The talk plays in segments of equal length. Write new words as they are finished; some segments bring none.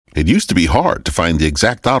It used to be hard to find the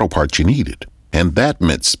exact auto parts you needed, and that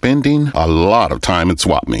meant spending a lot of time at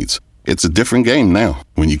swap meets. It's a different game now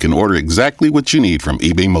when you can order exactly what you need from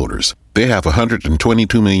eBay Motors. They have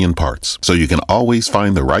 122 million parts, so you can always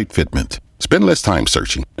find the right fitment. Spend less time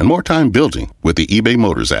searching and more time building with the eBay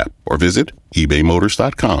Motors app, or visit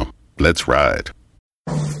ebaymotors.com. Let's ride.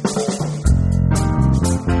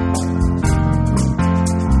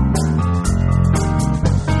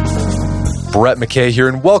 Brett McKay here,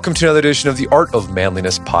 and welcome to another edition of the Art of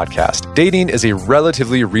Manliness podcast. Dating is a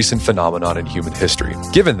relatively recent phenomenon in human history.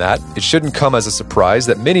 Given that, it shouldn't come as a surprise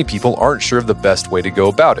that many people aren't sure of the best way to go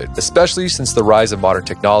about it, especially since the rise of modern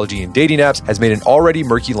technology and dating apps has made an already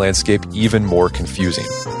murky landscape even more confusing.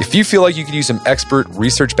 If you feel like you could use some expert,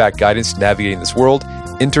 research-backed guidance navigating this world,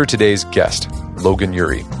 enter today's guest, Logan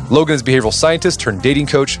Ury. Logan is a behavioral scientist turned dating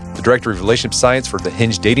coach, the director of relationship science for the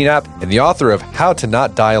Hinge dating app, and the author of How to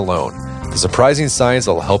Not Die Alone: The Surprising Science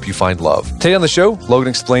That Will Help You Find Love. Today on the show, Logan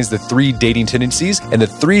explains the 3 dating tendencies and the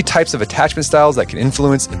 3 types of attachment styles that can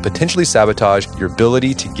influence and potentially sabotage your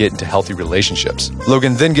ability to get into healthy relationships.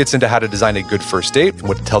 Logan then gets into how to design a good first date and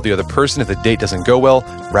what to tell the other person if the date doesn't go well,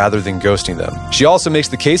 rather than ghosting them. She also makes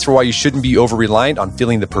the case for why you shouldn't be over-reliant on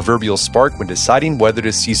feeling the proverbial spark when deciding whether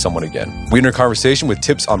to see someone again. We enter a conversation with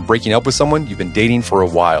tips on breaking up with someone you've been dating for a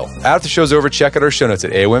while. After the show's over, check out our show notes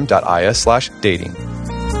at aom.is/dating.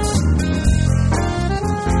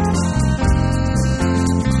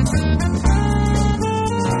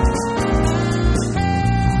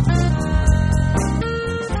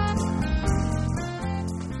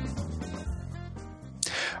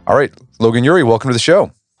 All right, Logan Ury, welcome to the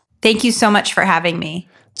show. Thank you so much for having me.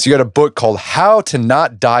 So you got a book called How to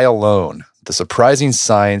Not Die Alone: The Surprising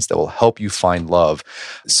Science That Will Help You Find Love.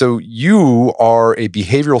 So you are a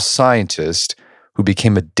behavioral scientist who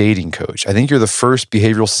became a dating coach. I think you're the first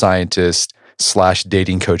behavioral scientist /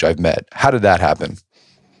 dating coach I've met. How did that happen?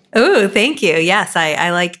 Oh, thank you. Yes, I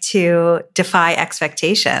like to defy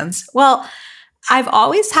expectations. Well, I've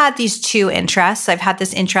always had these 2 interests. I've had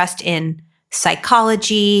this interest in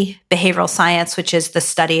psychology, behavioral science, which is the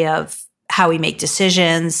study of how we make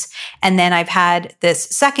decisions. And then I've had this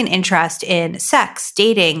second interest in sex,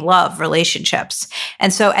 dating, love, relationships.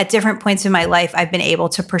 And so at different points in my life, I've been able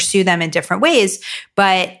to pursue them in different ways.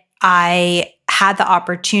 But I had the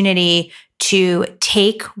opportunity to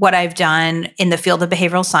take what I've done in the field of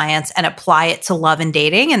behavioral science and apply it to love and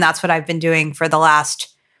dating. And that's what I've been doing for the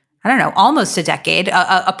last, almost a decade,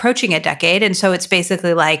 approaching a decade. And so it's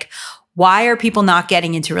basically like, why are people not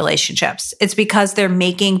getting into relationships? It's because they're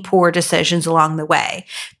making poor decisions along the way.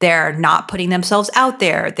 They're not putting themselves out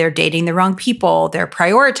there. They're dating the wrong people. They're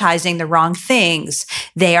prioritizing the wrong things.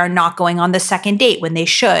 They are not going on the second date when they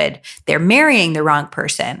should. They're marrying the wrong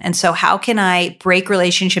person. And so how can I break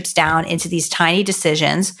relationships down into these tiny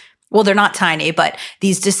decisions? Well, they're not tiny, but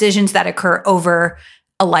these decisions that occur over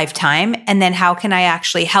a lifetime. And then how can I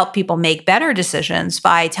actually help people make better decisions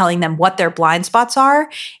by telling them what their blind spots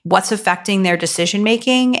are, what's affecting their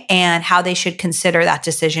decision-making, and how they should consider that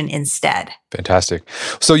decision instead. Fantastic.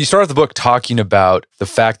 So you started the book talking about the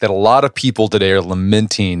fact that a lot of people today are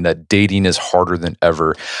lamenting that dating is harder than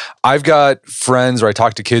ever. I've got friends, or I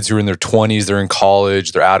talk to kids who are in their 20s, they're in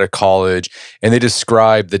college, they're out of college, and they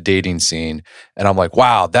describe the dating scene. And I'm like,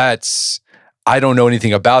 wow, I don't know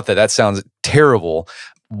anything about that. That sounds terrible.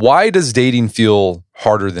 Why does dating feel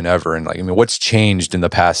harder than ever? And what's changed in the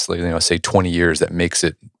past, say 20 years that makes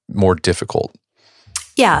it more difficult?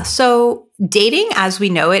 Yeah. So dating as we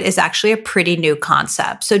know it is actually a pretty new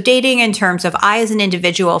concept. So dating in terms of I as an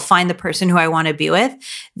individual find the person who I want to be with,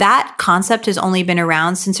 that concept has only been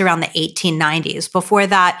around since around the 1890s. Before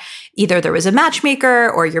that, either there was a matchmaker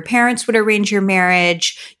or your parents would arrange your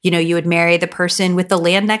marriage. You would marry the person with the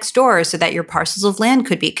land next door so that your parcels of land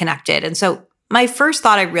could be connected. And so my first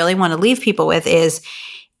thought I really want to leave people with is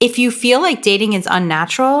if you feel like dating is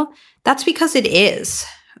unnatural, that's because it is.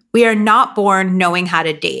 We are not born knowing how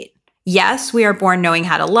to date. Yes, we are born knowing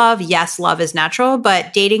how to love. Yes, love is natural,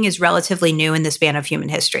 but dating is relatively new in the span of human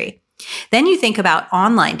history. Then you think about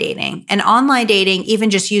online dating. And online dating, even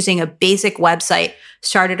just using a basic website,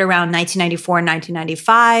 started around 1994 and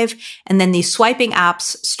 1995. And then these swiping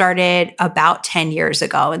apps started about 10 years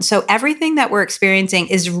ago. And so everything that we're experiencing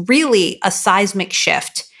is really a seismic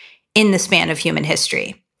shift in the span of human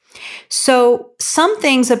history. So some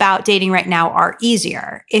things about dating right now are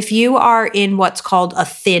easier. If you are in what's called a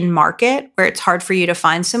thin market, where it's hard for you to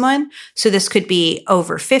find someone, so this could be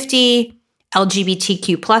over 50,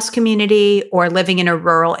 LGBTQ plus community, or living in a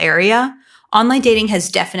rural area, online dating has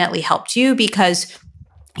definitely helped you because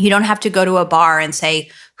you don't have to go to a bar and say,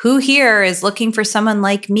 who here is looking for someone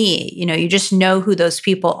like me? You just know who those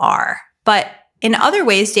people are. But in other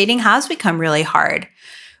ways, dating has become really hard.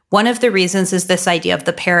 One of the reasons is this idea of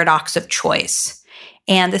the paradox of choice.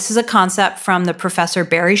 And this is a concept from the professor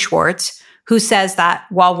Barry Schwartz, who says that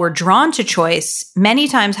while we're drawn to choice, many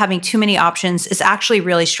times having too many options is actually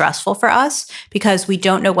really stressful for us because we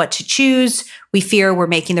don't know what to choose. We fear we're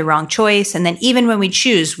making the wrong choice. And then even when we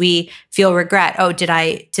choose, we feel regret. Oh, did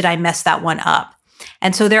I mess that one up?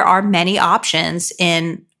 And so there are many options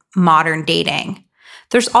in modern dating.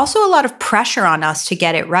 There's also a lot of pressure on us to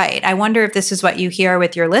get it right. I wonder if this is what you hear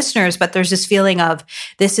with your listeners, but there's this feeling of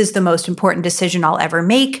this is the most important decision I'll ever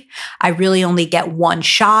make. I really only get one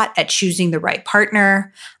shot at choosing the right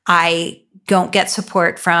partner. I don't get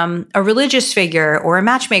support from a religious figure or a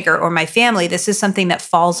matchmaker or my family. This is something that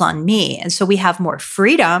falls on me. And so we have more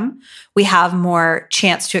freedom. We have more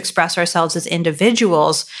chance to express ourselves as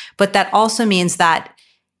individuals. But that also means that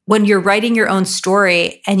when you're writing your own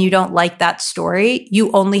story and you don't like that story,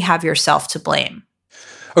 you only have yourself to blame.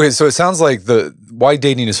 Okay, so it sounds like why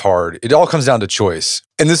dating is hard. It all comes down to choice.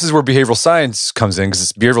 And this is where behavioral science comes in,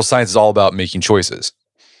 because behavioral science is all about making choices.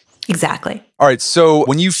 Exactly. All right, so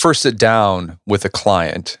when you first sit down with a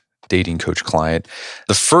client, dating coach client,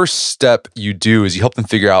 the first step you do is you help them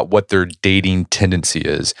figure out what their dating tendency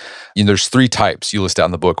is. There's 3 types you list out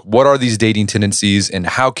in the book. What are these dating tendencies, and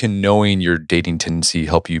how can knowing your dating tendency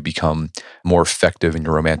help you become more effective in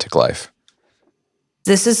your romantic life?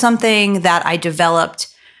 This is something that I developed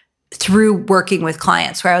through working with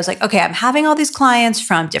clients, where I was like, okay, I'm having all these clients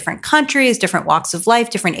from different countries, different walks of life,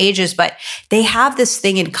 different ages, but they have this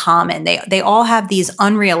thing in common. They all have these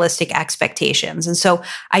unrealistic expectations. And so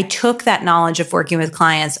I took that knowledge of working with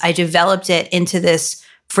clients, I developed it into this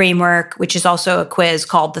framework, which is also a quiz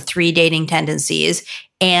called the 3 dating tendencies.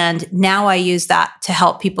 And now I use that to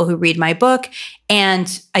help people who read my book,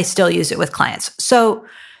 and I still use it with clients. So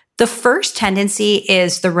the first tendency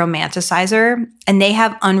is the romanticizer, and they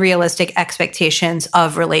have unrealistic expectations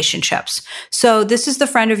of relationships. So this is the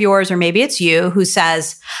friend of yours, or maybe it's you, who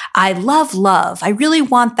says, I love love. I really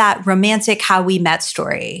want that romantic how we met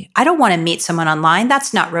story. I don't want to meet someone online.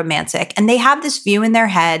 That's not romantic. And they have this view in their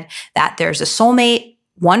head that there's a soulmate,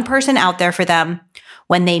 one person out there for them.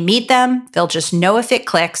 When they meet them, they'll just know if it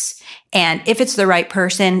clicks. And if it's the right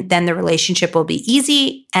person, then the relationship will be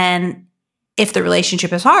easy. And if the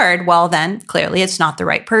relationship is hard, well, then clearly it's not the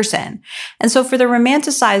right person. And so for the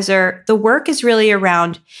romanticizer, the work is really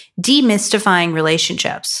around demystifying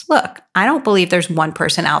relationships. Look, I don't believe there's one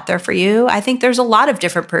person out there for you. I think there's a lot of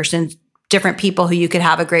different people who you could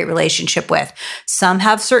have a great relationship with. Some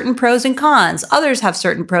have certain pros and cons. Others have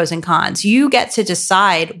certain pros and cons. You get to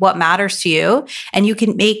decide what matters to you, and you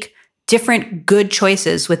can make different good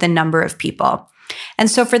choices with a number of people.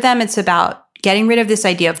 And so for them, it's about getting rid of this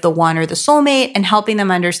idea of the one or the soulmate and helping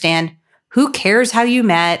them understand who cares how you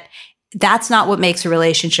met. That's not what makes a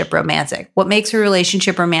relationship romantic. What makes a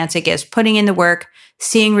relationship romantic is putting in the work,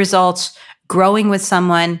 seeing results, growing with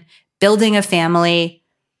someone, building a family,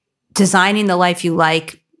 designing the life you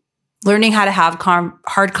like, learning how to have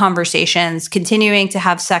hard conversations, continuing to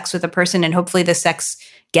have sex with a person, and hopefully the sex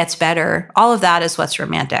gets better. All of that is what's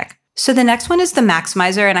romantic. So the next one is the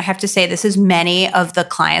maximizer. And I have to say, this is many of the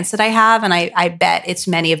clients that I have, and I bet it's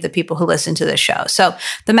many of the people who listen to this show. So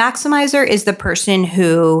the maximizer is the person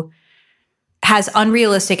who has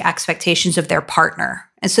unrealistic expectations of their partner.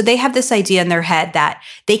 And so they have this idea in their head that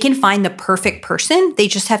they can find the perfect person. They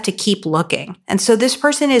just have to keep looking. And so this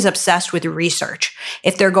person is obsessed with research.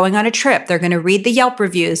 If they're going on a trip, they're going to read the Yelp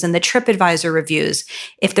reviews and the TripAdvisor reviews.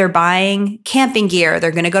 If they're buying camping gear,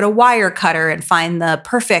 they're going to go to Wirecutter and find the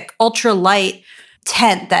perfect ultralight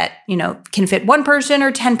tent that, can fit 1 person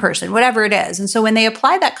or 10 person, whatever it is. And so when they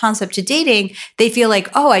apply that concept to dating, they feel like,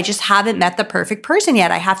 oh, I just haven't met the perfect person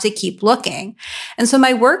yet. I have to keep looking. And so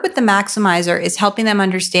my work with the maximizer is helping them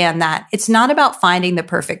understand that it's not about finding the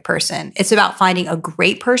perfect person. It's about finding a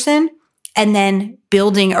great person and then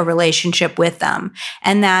building a relationship with them.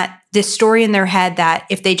 And that this story in their head that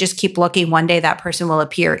if they just keep looking, one day that person will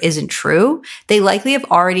appear isn't true. They likely have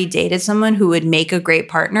already dated someone who would make a great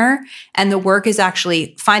partner. And the work is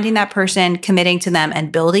actually finding that person, committing to them,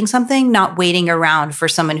 and building something, not waiting around for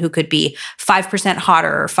someone who could be 5%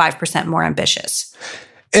 hotter or 5% more ambitious.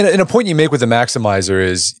 And a point you make with the maximizer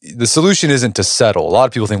is the solution isn't to settle. A lot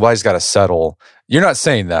of people think, well, I just got to settle. You're not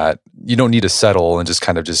saying that. You don't need to settle and just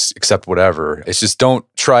kind of just accept whatever. It's just don't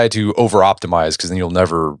try to over-optimize, because then you'll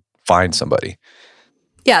never find somebody.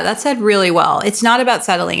 Yeah, that's said really well. It's not about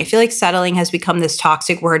settling. I feel like settling has become this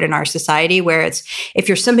toxic word in our society where it's if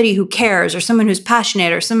you're somebody who cares or someone who's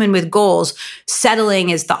passionate or someone with goals, settling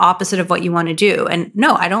is the opposite of what you want to do. And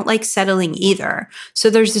no, I don't like settling either.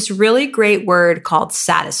 So there's this really great word called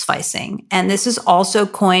satisficing. And this is also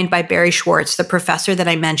coined by Barry Schwartz, the professor that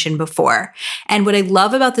I mentioned before. And what I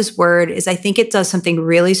love about this word is I think it does something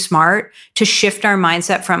really smart to shift our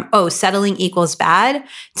mindset from, oh, settling equals bad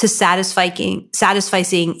to satisficing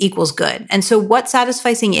equals good. And so what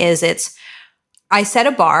satisficing is, I set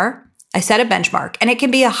a bar, I set a benchmark, and it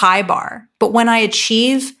can be a high bar. But when I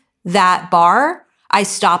achieve that bar, I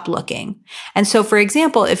stop looking. And so, for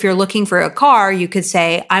example, if you're looking for a car, you could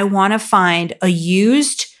say, I want to find a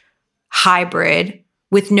used hybrid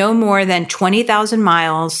with no more than 20,000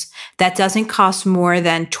 miles that doesn't cost more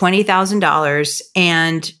than $20,000.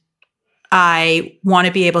 And I want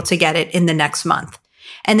to be able to get it in the next month.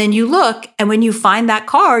 And then you look, and when you find that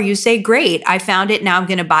car, you say, great, I found it. Now I'm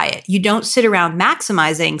going to buy it. You don't sit around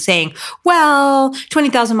maximizing saying, well,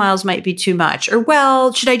 20,000 miles might be too much. Or,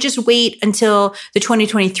 well, should I just wait until the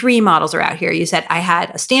 2023 models are out here? You said, I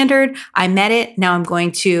had a standard. I met it. Now I'm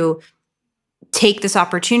going to take this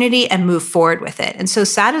opportunity and move forward with it. And so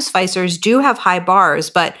satisficers do have high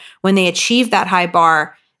bars, but when they achieve that high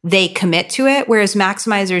bar, they commit to it. Whereas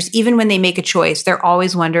maximizers, even when they make a choice, they're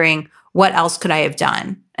always wondering, what else could I have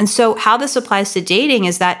done? And so how this applies to dating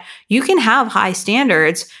is that you can have high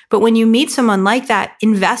standards, but when you meet someone like that,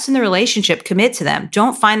 invest in the relationship, commit to them.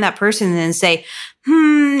 Don't find that person and then say,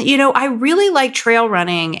 I really like trail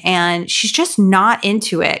running and she's just not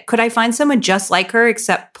into it. Could I find someone just like her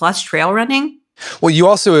except plus trail running? Well,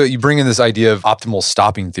 you bring in this idea of optimal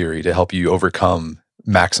stopping theory to help you overcome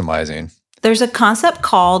maximizing. There's a concept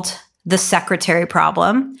called the secretary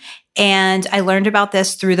problem. And I learned about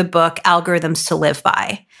this through the book, Algorithms to Live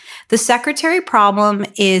By. The secretary problem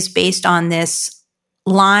is based on this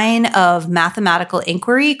line of mathematical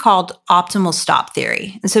inquiry called optimal stop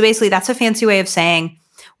theory. And so basically that's a fancy way of saying,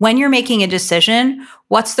 when you're making a decision,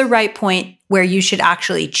 what's the right point where you should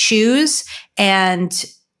actually choose and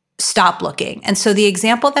stop looking? And so the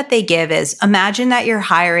example that they give is, imagine that you're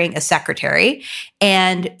hiring a secretary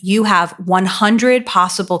and you have 100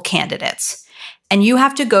 possible candidates. And you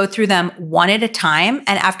have to go through them one at a time.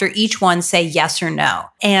 And after each one, say yes or no.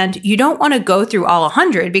 And you don't want to go through all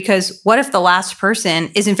 100 because what if the last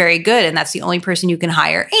person isn't very good and that's the only person you can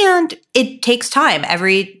hire? And it takes time.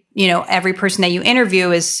 Every person that you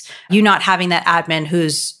interview is you not having that admin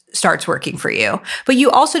who's starts working for you. But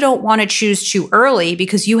you also don't want to choose too early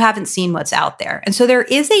because you haven't seen what's out there. And so there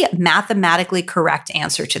is a mathematically correct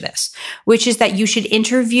answer to this, which is that you should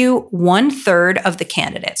interview 1/3 of the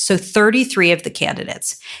candidates. So 33 of the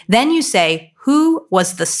candidates. Then you say, who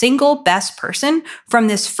was the single best person from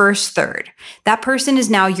this first third? That person is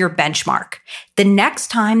now your benchmark. The next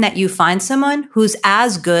time that you find someone who's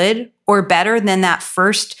as good or better than that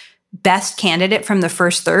first best candidate from the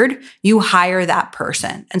first third, you hire that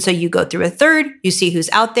person. And so you go through a third, you see who's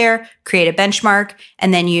out there, create a benchmark,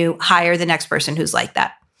 and then you hire the next person who's like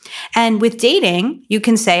that. And with dating, you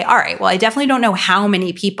can say, all right, well, I definitely don't know how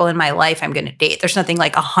many people in my life I'm going to date. There's nothing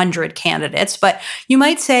like 100 candidates, but you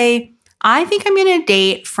might say, I think I'm going to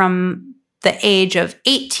date from the age of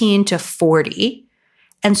 18 to 40.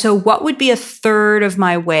 And so what would be a third of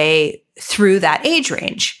my way through that age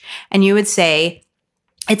range? And you would say,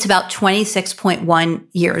 it's about 26.1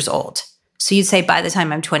 years old. So you'd say by the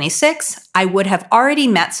time I'm 26, I would have already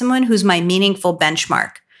met someone who's my meaningful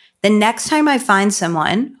benchmark. The next time I find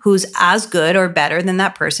someone who's as good or better than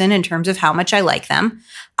that person in terms of how much I like them,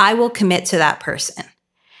 I will commit to that person.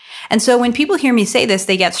 And so when people hear me say this,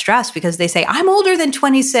 they get stressed because they say, I'm older than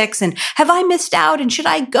 26 and have I missed out? And should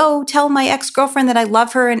I go tell my ex-girlfriend that I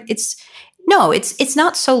love her? And it's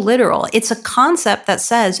not so literal. It's a concept that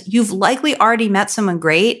says you've likely already met someone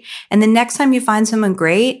great. And the next time you find someone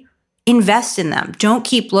great, invest in them. Don't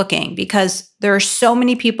keep looking because there are so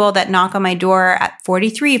many people that knock on my door at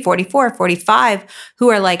 43, 44, 45 who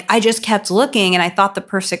are like, I just kept looking and I thought the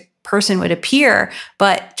perfect person would appear.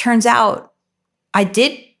 But turns out I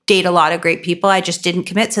did date a lot of great people. I just didn't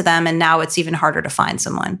commit to them. And now it's even harder to find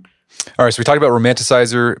someone. All right. So we talked about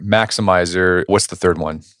romanticizer, maximizer. What's the third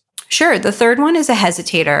one? Sure. The third one is a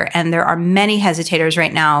hesitator. And there are many hesitators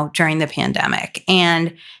right now during the pandemic.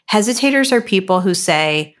 And hesitators are people who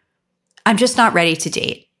say, I'm just not ready to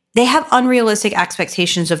date. They have unrealistic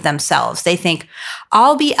expectations of themselves. They think,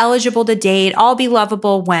 I'll be eligible to date. I'll be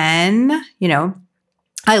lovable when,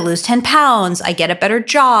 I lose 10 pounds. I get a better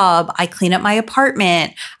job. I clean up my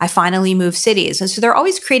apartment. I finally move cities. And so they're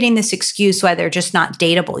always creating this excuse why they're just not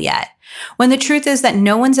dateable yet. when the truth is that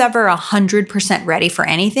no one's ever 100% ready for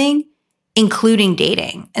anything, including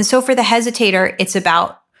dating. And so for the hesitator, it's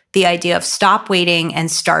about the idea of stop waiting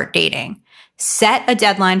and start dating. Set a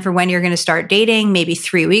deadline for when you're going to start dating, maybe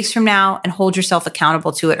 3 weeks from now, and hold yourself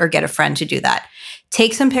accountable to it or get a friend to do that.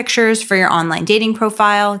 Take some pictures for your online dating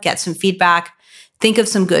profile, get some feedback, think of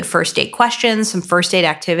some good first date questions, some first date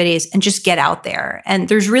activities, and just get out there. And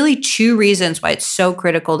there's really two reasons why it's so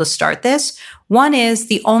critical to start this. One is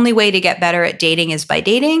the only way to get better at dating is by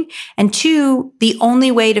dating. And two, the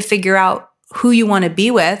only way to figure out who you want to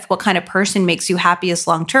be with, what kind of person makes you happiest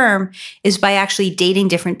long-term, is by actually dating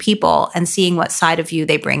different people and seeing what side of you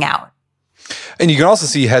they bring out. And you can also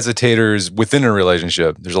see hesitators within a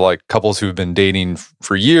relationship. There's like couples who've been dating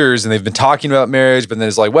for years and they've been talking about marriage, but then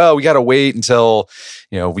it's like, well, we got to wait until,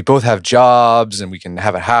 we both have jobs and we can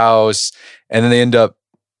have a house. And then they end up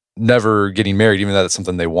never getting married, even though that's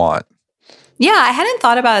something they want. Yeah, I hadn't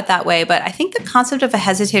thought about it that way, but I think the concept of a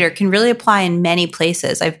hesitator can really apply in many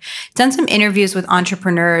places. I've done some interviews with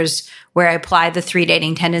entrepreneurs where I apply the 3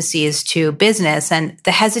 dating tendencies to business. And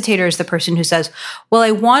the hesitator is the person who says, well,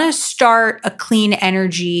 I want to start a clean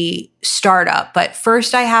energy startup, but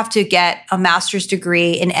first I have to get a master's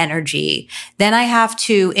degree in energy. Then I have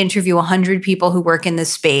to interview 100 people who work in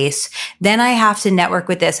this space. Then I have to network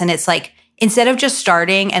with this. And it's like, instead of just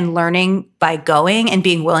starting and learning by going and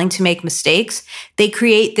being willing to make mistakes, they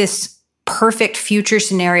create this perfect future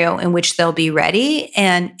scenario in which they'll be ready.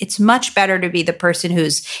 And it's much better to be the person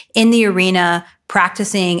who's in the arena,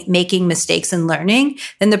 practicing, making mistakes and learning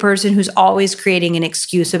than the person who's always creating an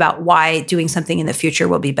excuse about why doing something in the future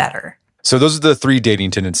will be better. So those are the 3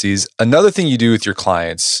 dating tendencies. Another thing you do with your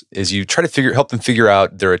clients is you try to help them figure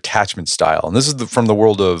out their attachment style. And this is from the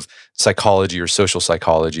world of psychology or social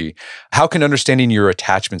psychology. How can understanding your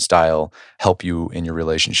attachment style help you in your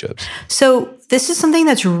relationships? So this is something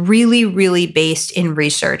that's really, really based in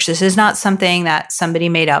research. This is not something that somebody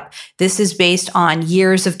made up. This is based on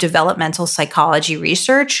years of developmental psychology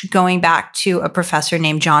research going back to a professor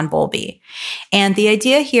named John Bowlby. And the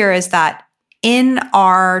idea here is that in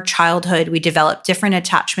our childhood, we develop different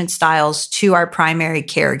attachment styles to our primary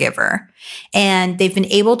caregiver. And they've been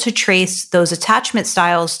able to trace those attachment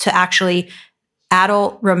styles to actually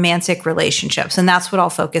adult romantic relationships. And that's what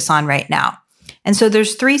I'll focus on right now. And so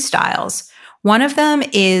there's 3 styles. One of them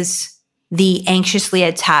is the anxiously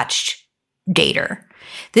attached dater.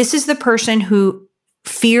 This is the person who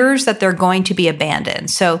fears that they're going to be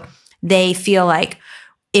abandoned. So they feel like,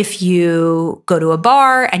 if you go to a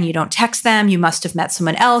bar and you don't text them, you must have met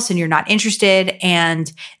someone else and you're not interested. And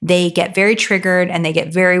they get very triggered and they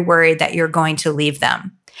get very worried that you're going to leave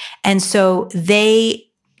them. And so they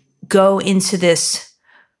go into this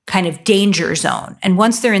kind of danger zone. And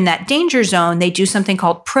once they're in that danger zone, they do something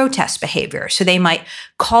called protest behavior. So they might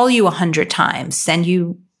call you 100 times, send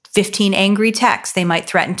you 15 angry texts. They might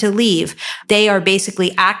threaten to leave. They are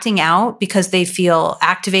basically acting out because they feel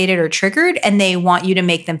activated or triggered, and they want you to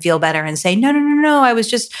make them feel better and say, no, I was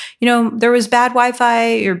just, there was bad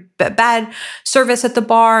Wi-Fi or bad service at the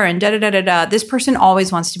bar and da-da-da-da-da. This person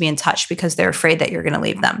always wants to be in touch because they're afraid that you're going to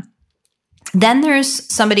leave them. Then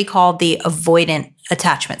there's somebody called the avoidant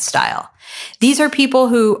attachment style. These are people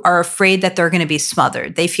who are afraid that they're going to be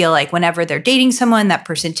smothered. They feel like whenever they're dating someone, that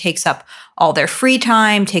person takes up all their free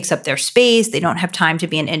time, takes up their space. They don't have time to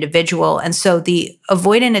be an individual. And so the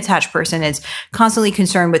avoidant attached person is constantly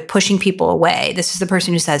concerned with pushing people away. This is the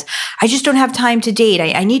person who says, I just don't have time to date.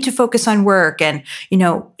 I need to focus on work. And,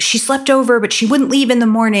 she slept over, but she wouldn't leave in the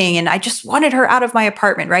morning. And I just wanted her out of my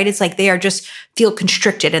apartment, right? It's like they are just feel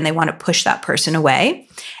constricted and they want to push that person away.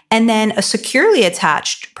 And then a securely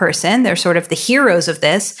attached person, they're sort of the heroes of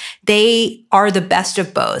this. They are the best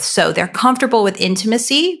of both. So they're comfortable with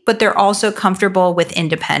intimacy, but they're also comfortable with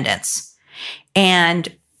independence.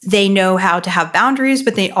 And they know how to have boundaries,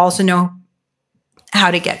 but they also know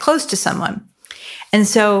how to get close to someone. And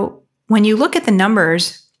so when you look at the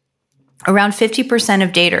numbers, around 50%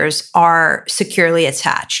 of daters are securely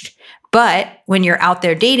attached. But when you're out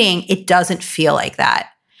there dating, it doesn't feel like that.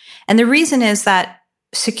 And the reason is that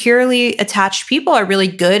securely attached people are really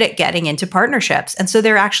good at getting into partnerships. And so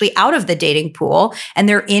they're actually out of the dating pool and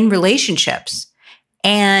they're in relationships.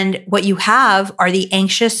 And what you have are the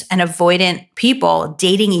anxious and avoidant people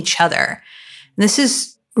dating each other. And this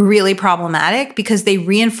is really problematic because they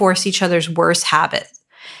reinforce each other's worst habits.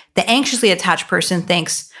 The anxiously attached person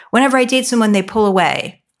thinks, whenever I date someone, they pull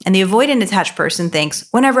away. And the avoidant attached person thinks,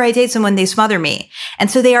 whenever I date someone, they smother me. And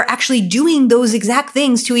so they are actually doing those exact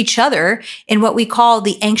things to each other in what we call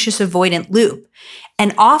the anxious avoidant loop.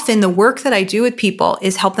 And often the work that I do with people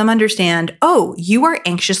is help them understand, oh, you are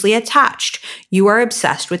anxiously attached. You are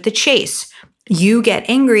obsessed with the chase. You get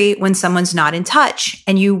angry when someone's not in touch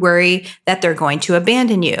and you worry that they're going to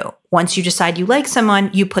abandon you. Once you decide you like someone,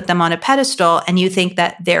 you put them on a pedestal and you think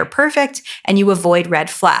that they're perfect and you avoid red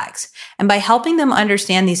flags. And by helping them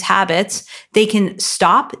understand these habits, they can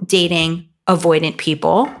stop dating avoidant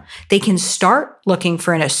people. They can start looking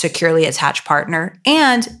for a securely attached partner,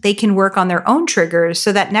 and they can work on their own triggers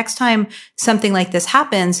so that next time something like this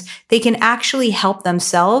happens, they can actually help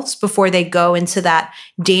themselves before they go into that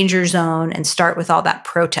danger zone and start with all that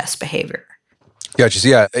protest behavior. Gotcha. So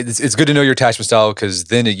yeah, it's good to know your attachment style, because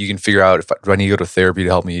then you can figure out do I need to go to therapy to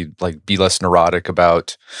help me like be less neurotic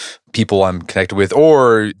about people I'm connected with,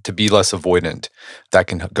 or to be less avoidant. That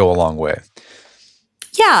can go a long way.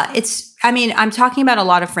 Yeah, I'm talking about a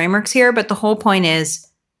lot of frameworks here, but the whole point is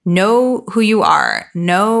know who you are,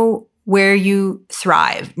 know where you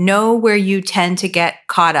thrive, know where you tend to get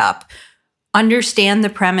caught up, understand the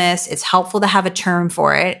premise. It's helpful to have a term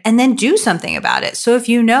for it, and then do something about it. So if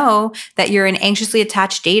you know that you're an anxiously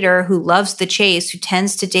attached dater who loves the chase, who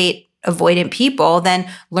tends to date avoidant people, then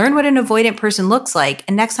learn what an avoidant person looks like.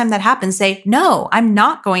 And next time that happens, say, no, I'm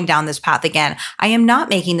not going down this path again. I am not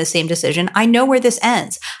making the same decision. I know where this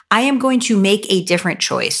ends. I am going to make a different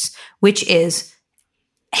choice, which is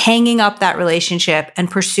hanging up that relationship and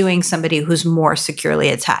pursuing somebody who's more securely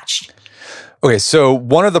attached. Okay, so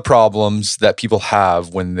one of the problems that people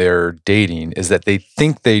have when they're dating is that they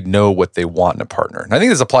think they know what they want in a partner. And I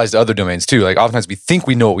think this applies to other domains too. Like oftentimes we think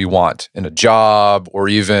we know what we want in a job or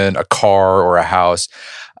even a car or a house.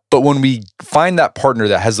 But when we find that partner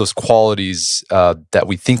that has those qualities that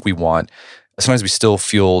we think we want, sometimes we still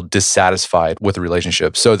feel dissatisfied with the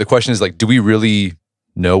relationship. So the question is like, do we really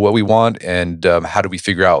know what we want? And how do we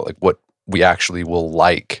figure out like what we actually will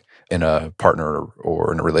like in a partner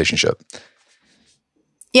or in a relationship?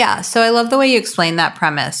 Yeah. So I love the way you explain that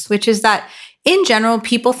premise, which is that in general,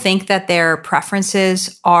 people think that their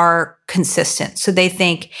preferences are consistent. So they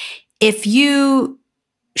think if you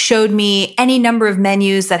showed me any number of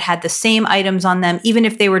menus that had the same items on them, even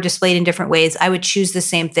if they were displayed in different ways, I would choose the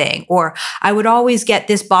same thing. Or I would always get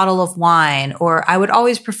this bottle of wine, or I would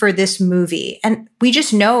always prefer this movie. And we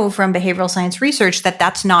just know from behavioral science research that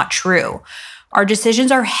that's not true. Our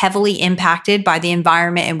decisions are heavily impacted by the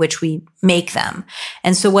environment in which we make them.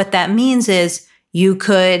 And so what that means is you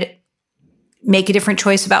could make a different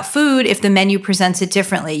choice about food if the menu presents it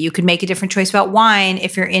differently. You could make a different choice about wine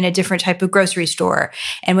if you're in a different type of grocery store.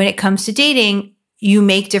 And when it comes to dating, you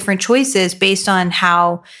make different choices based on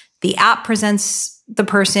how the app presents the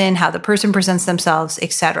person, how the person presents themselves,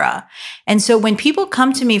 etc. And so when people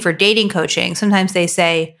come to me for dating coaching, sometimes they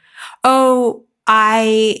say, oh,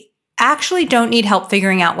 I actually don't need help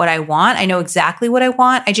figuring out what I want. I know exactly what I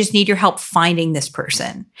want. I just need your help finding this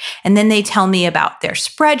person. And then they tell me about their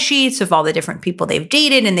spreadsheets of all the different people they've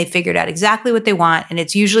dated, and they figured out exactly what they want. And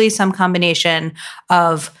it's usually some combination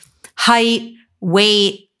of height,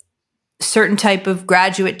 weight, certain type of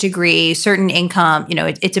graduate degree, certain income.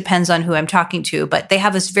 It depends on who I'm talking to, but they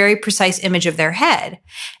have this very precise image of their head.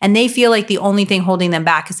 And they feel like the only thing holding them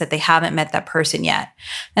back is that they haven't met that person yet.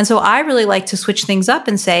 And so I really like to switch things up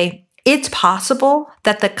and say, it's possible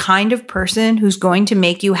that the kind of person who's going to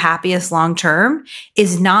make you happiest long-term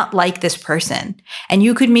is not like this person. And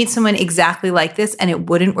you could meet someone exactly like this and it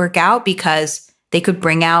wouldn't work out because they could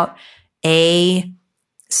bring out a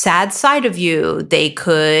sad side of you. They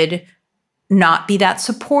could not be that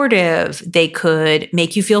supportive. They could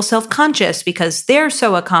make you feel self-conscious because they're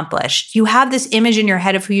so accomplished. You have this image in your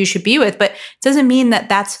head of who you should be with, but it doesn't mean that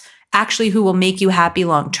that's actually who will make you happy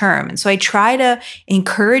long-term. And so I try to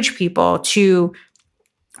encourage people to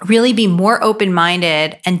really be more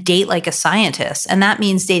open-minded and date like a scientist. And that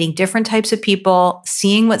means dating different types of people,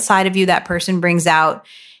 seeing what side of you that person brings out,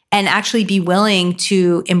 and actually be willing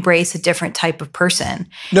to embrace a different type of person.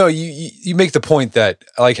 No, you make the point that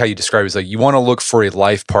I like how you describe it. It's like you want to look for a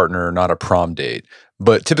life partner, not a prom date.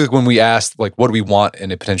 But typically when we ask, like, what do we want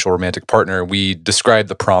in a potential romantic partner, we describe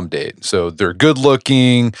the prom date. So they're good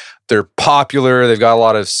looking, they're popular, they've got a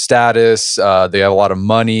lot of status, they have a lot of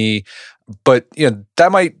money. But that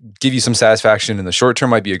might give you some satisfaction in the short term,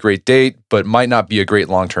 might be a great date, but might not be a great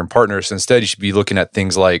long-term partner. So instead, you should be looking at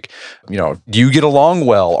things like, do you get along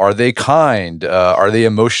well? Are they kind? Are they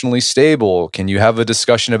emotionally stable? Can you have a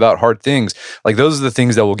discussion about hard things? Like those are the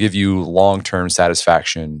things that will give you long-term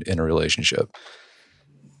satisfaction in a relationship.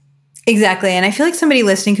 Exactly. And I feel like somebody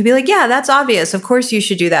listening could be like, yeah, that's obvious. Of course you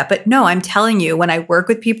should do that. But no, I'm telling you, when I work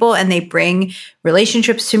with people and they bring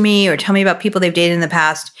relationships to me or tell me about people they've dated in the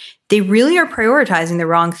past, they really are prioritizing the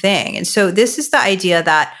wrong thing. And so this is the idea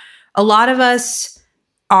that a lot of us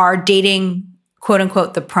are dating, quote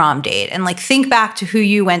unquote, the prom date. And like, think back to who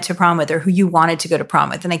you went to prom with or who you wanted to go to prom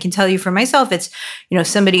with. And I can tell you for myself, it's,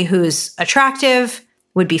 somebody who's attractive,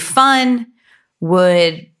 would be fun,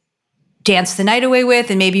 would dance the night away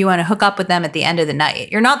with, and maybe you want to hook up with them at the end of the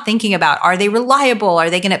night. You're not thinking about, are they reliable?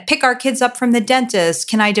 Are they going to pick our kids up from the dentist?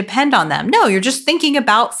 Can I depend on them? No, you're just thinking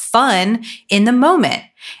about fun in the moment.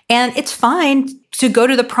 And it's fine to go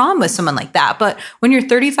to the prom with someone like that. But when you're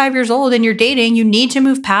 35 years old and you're dating, you need to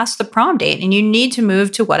move past the prom date and you need to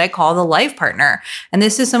move to what I call the life partner. And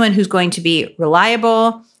this is someone who's going to be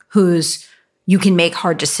reliable, who's you can make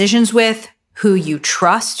hard decisions with, who you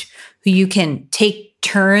trust, who you can take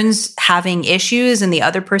turns having issues and the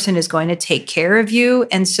other person is going to take care of you.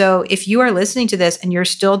 And so if you are listening to this and you're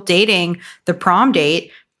still dating the prom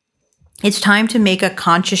date, it's time to make a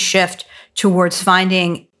conscious shift towards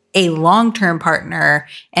finding a long-term partner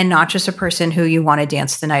and not just a person who you want to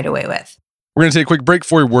dance the night away with. We're going to take a quick break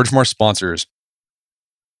for a word from our sponsors.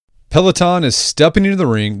 Peloton is stepping into the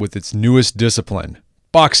ring with its newest discipline,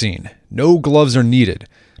 boxing. No gloves are needed.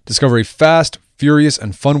 Discover a fast, furious,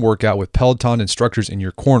 and fun workout with Peloton instructors in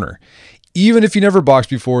your corner. Even if you never boxed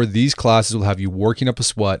before, these classes will have you working up a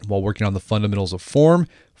sweat while working on the fundamentals of form,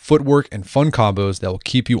 footwork, and fun combos that will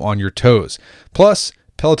keep you on your toes. Plus,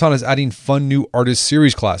 Peloton is adding fun new artist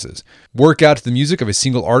series classes. Work out to the music of a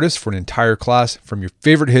single artist for an entire class, from your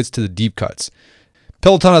favorite hits to the deep cuts.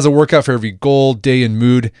 Peloton has a workout for every goal, day, and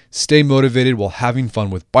mood. Stay motivated while having fun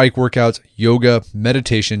with bike workouts, yoga,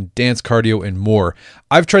 meditation, dance cardio, and more.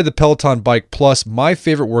 I've tried the Peloton Bike Plus. My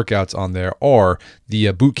favorite workouts on there are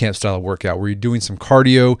the boot camp style workout where you're doing some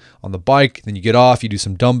cardio on the bike, then you get off, you do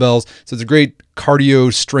some dumbbells. So it's a great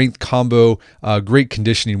cardio strength combo, great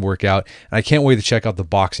conditioning workout. And I can't wait to check out the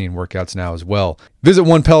boxing workouts now as well. Visit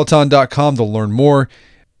onepeloton.com to learn more.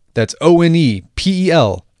 That's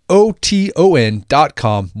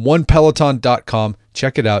ONEPELOTON.com, onepeloton.com.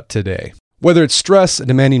 Check it out today. Whether it's stress, a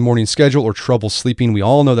demanding morning schedule, or trouble sleeping, we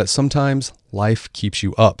all know that sometimes life keeps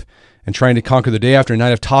you up. And trying to conquer the day after a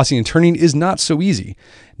night of tossing and turning is not so easy.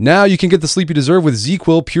 Now you can get the sleep you deserve with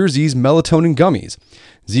ZzzQuil Pure Z's Melatonin Gummies.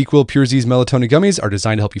 ZzzQuil Pure Z's Melatonin Gummies are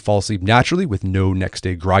designed to help you fall asleep naturally with no next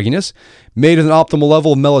day grogginess. Made with an optimal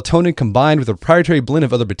level of melatonin combined with a proprietary blend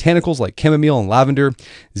of other botanicals like chamomile and lavender,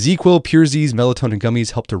 ZzzQuil Pure Z's Melatonin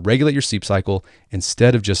Gummies help to regulate your sleep cycle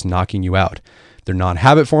instead of just knocking you out. They're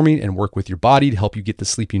non-habit forming and work with your body to help you get the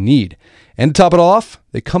sleep you need. And to top it all off,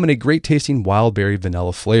 they come in a great tasting wild berry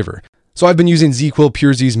vanilla flavor. So I've been using ZzzQuil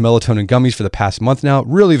Pure Z's Melatonin Gummies for the past month now.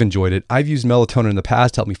 Really have enjoyed it. I've used melatonin in the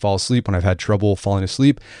past to help me fall asleep when I've had trouble falling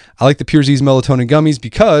asleep. I like the Pure Z's Melatonin Gummies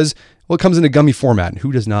because, well, it comes in a gummy format, and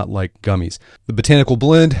who does not like gummies? The botanical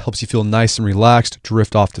blend helps you feel nice and relaxed,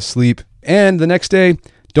 drift off to sleep, and the next day,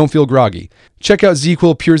 don't feel groggy. Check out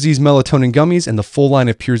ZzzQuil Pure Z's Melatonin Gummies and the full line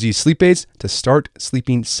of Pure Z sleep aids to start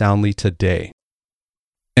sleeping soundly today.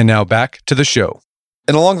 And now back to the show.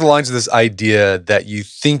 And along the lines of this idea that you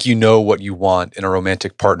think you know what you want in a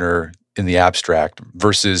romantic partner in the abstract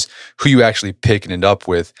versus who you actually pick and end up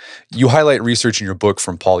with, you highlight research in your book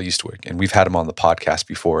from Paul Eastwick, and we've had him on the podcast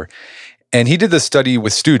before. And he did this study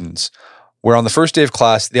with students where on the first day of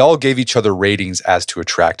class, they all gave each other ratings as to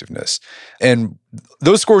attractiveness. And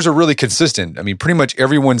those scores are really consistent. I mean, pretty much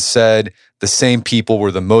everyone said the same people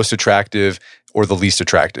were the most attractive or the least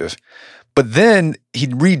attractive. But then he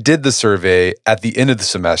redid the survey at the end of the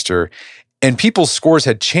semester, and people's scores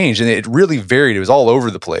had changed, and it really varied. It was all over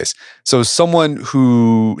the place. So someone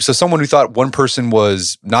who thought one person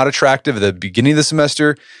was not attractive at the beginning of the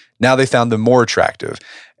semester, now they found them more attractive.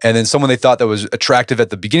 And then someone they thought that was attractive at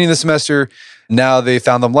the beginning of the semester, now they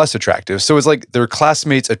found them less attractive. So it's like their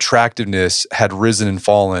classmates' attractiveness had risen and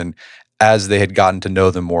fallen as they had gotten to know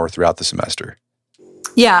them more throughout the semester.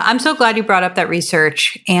 Yeah, I'm so glad you brought up that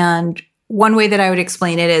research. And one way that I would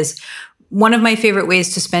explain it is one of my favorite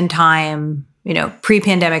ways to spend time,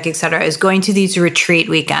 pre-pandemic, et cetera, is going to these retreat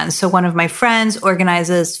weekends. So one of my friends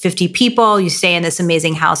organizes 50 people. You stay in this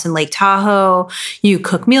amazing house in Lake Tahoe. You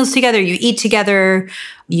cook meals together. You eat together.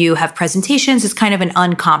 You have presentations. It's kind of an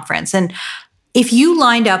unconference. And if you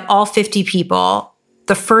lined up all 50 people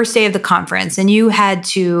the first day of the conference and you had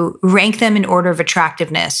to rank them in order of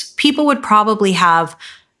attractiveness, people would probably have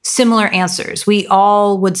similar answers. We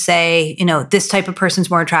all would say, this type of person's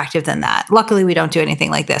more attractive than that. Luckily, we don't do anything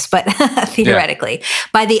like this, but theoretically. Yeah.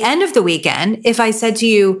 By the end of the weekend, if I said to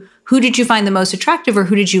you, who did you find the most attractive or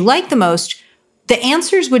who did you like the most? the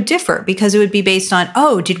answers would differ because it would be based on,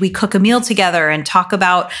 oh, did we cook a meal together and talk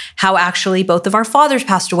about how actually both of our fathers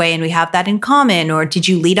passed away and we have that in common? Or did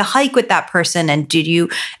you lead a hike with that person and did you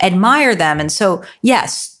admire them? And so,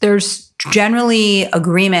 yes, there's generally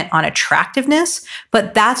agreement on attractiveness,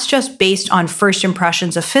 but that's just based on first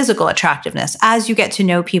impressions of physical attractiveness. As you get to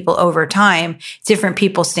know people over time, different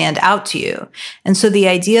people stand out to you. And so the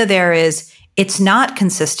idea there is, it's not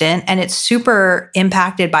consistent and it's super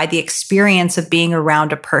impacted by the experience of being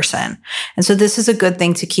around a person. And so this is a good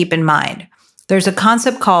thing to keep in mind. There's a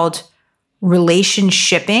concept called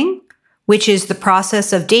relationshipping, which is the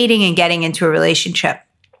process of dating and getting into a relationship.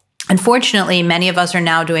 Unfortunately, many of us are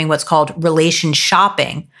now doing what's called relation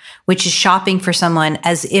shopping, which is shopping for someone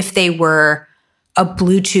as if they were a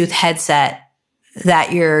Bluetooth headset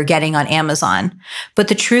that you're getting on Amazon. But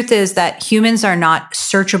the truth is that humans are not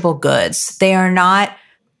searchable goods. They are not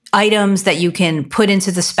items that you can put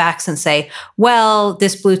into the specs and say, well,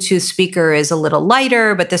 this Bluetooth speaker is a little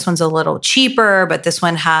lighter, but this one's a little cheaper, but this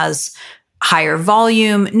one has higher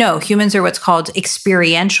volume. No, humans are what's called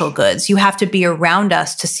experiential goods. You have to be around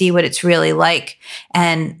us to see what it's really like.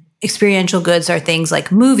 And experiential goods are things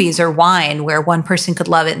like movies or wine, where one person could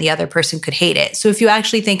love it and the other person could hate it. So if you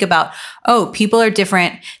actually think about, oh, people are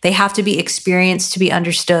different, they have to be experienced to be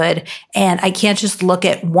understood, and I can't just look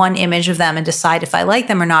at one image of them and decide if I like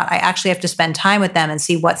them or not. I actually have to spend time with them and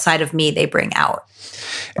see what side of me they bring out.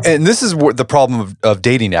 And this is the problem of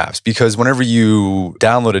dating apps, because whenever you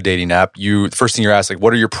download a dating app, the first thing you're asked, like,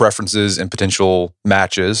 what are your preferences and potential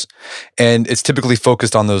matches? And it's typically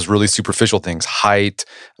focused on those really superficial things: height,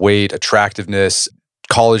 weight, attractiveness,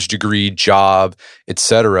 college degree, job,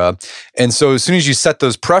 etc. And so as soon as you set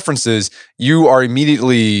those preferences, you are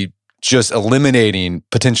immediately just eliminating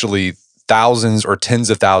potentially thousands or tens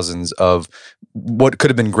of thousands of what could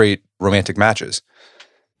have been great romantic matches.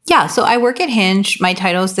 Yeah, so I work at Hinge. My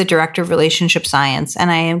title is the Director of Relationship Science, and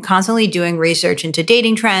I am constantly doing research into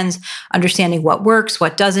dating trends, understanding what works,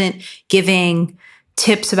 what doesn't, giving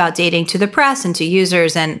tips about dating to the press and to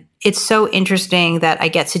users. And it's so interesting that I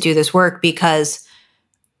get to do this work because,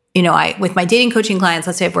 with my dating coaching clients,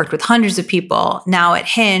 let's say I've worked with hundreds of people. Now at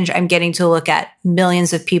Hinge, I'm getting to look at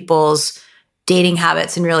millions of people's dating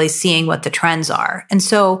habits and really seeing what the trends are. And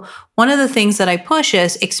so one of the things that I push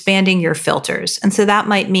is expanding your filters. And so that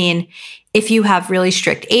might mean if you have really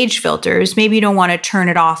strict age filters, maybe you don't want to turn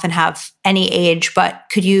it off and have any age, but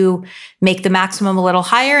could you make the maximum a little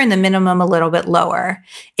higher and the minimum a little bit lower?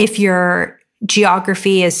 If your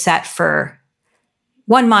geography is set for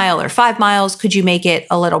 1 mile or 5 miles, could you make it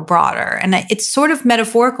a little broader? And it's sort of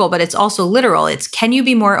metaphorical, but it's also literal. It's, can you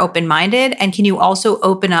be more open-minded? And can you also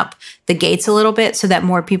open up the gates a little bit so that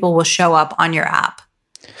more people will show up on your app?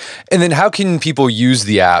 And then how can people use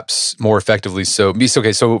the apps more effectively? So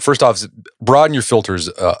first off, broaden your filters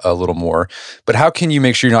a little more, but how can you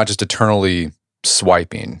make sure you're not just eternally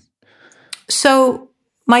swiping? So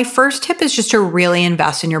my first tip is just to really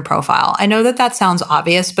invest in your profile. I know that sounds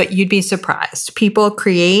obvious, but you'd be surprised. People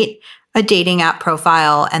create a dating app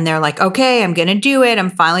profile and they're like, okay, I'm going to do it. I'm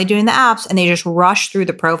finally doing the apps. And they just rush through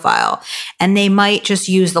the profile. And they might just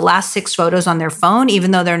use the last 6 photos on their phone,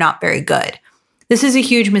 even though they're not very good. This is a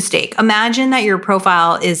huge mistake. Imagine that your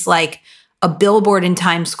profile is like a billboard in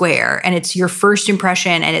Times Square and it's your first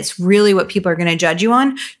impression and it's really what people are going to judge you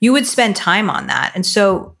on. You would spend time on that. And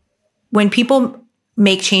so when people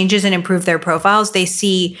make changes and improve their profiles, they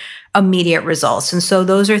see immediate results. And so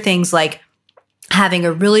those are things like having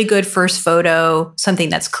a really good first photo, something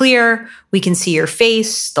that's clear, we can see your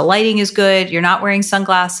face, the lighting is good, you're not wearing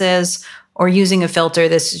sunglasses or using a filter,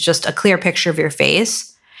 this is just a clear picture of your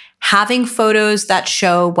face. Having photos that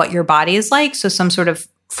show what your body is like, so some sort of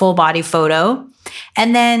full body photo,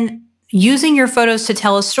 and then using your photos to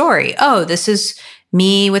tell a story. Oh, this is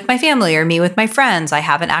me with my family or me with my friends. I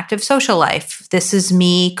have an active social life. This is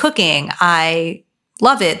me cooking. I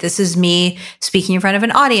love it. This is me speaking in front of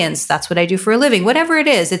an audience. That's what I do for a living. Whatever it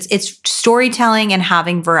is, it's storytelling and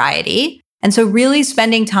having variety. And so really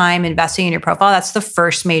spending time investing in your profile, that's the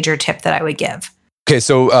first major tip that I would give. Okay,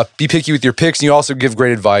 so be picky with your picks. And you also give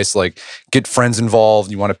great advice, like get friends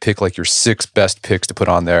involved. You want to pick like your 6 best picks to put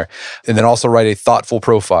on there. And then also write a thoughtful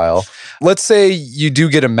profile. Let's say you do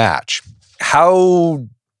get a match. How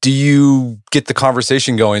do you get the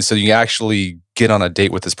conversation going so you actually get on a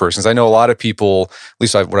date with this person? Because I know a lot of people, at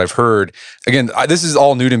least what I've heard, again, this is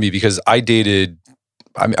all new to me because I dated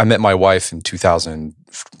I met my wife in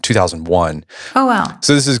 2001. Oh, wow.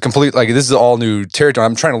 So this is this is all new territory.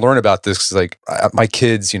 I'm trying to learn about this because my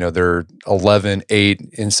kids, they're 11, 8.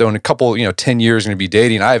 And so in a couple, 10 years going to be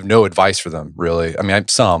dating. I have no advice for them really. I mean, I have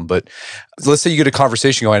some, but let's say you get a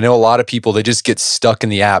conversation going. I know a lot of people, they just get stuck in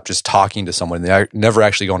the app just talking to someone. They never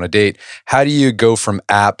actually go on a date. How do you go from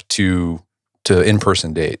app to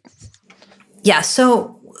in-person date? Yeah.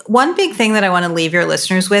 So one big thing that I want to leave your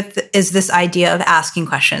listeners with is this idea of asking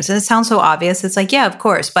questions. And it sounds so obvious. It's like, yeah, of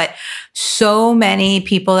course. But so many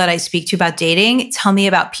people that I speak to about dating tell me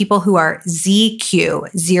about people who are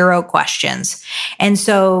ZQ, 0 questions. And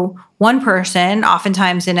so one person,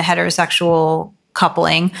 oftentimes in a heterosexual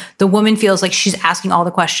coupling, the woman feels like she's asking all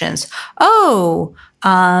the questions. Oh,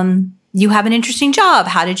 you have an interesting job.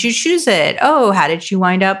 How did you choose it? Oh, how did you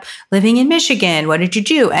wind up living in Michigan? What did you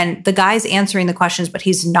do? And the guy's answering the questions, but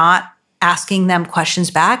he's not asking them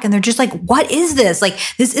questions back. And they're just like, what is this? Like,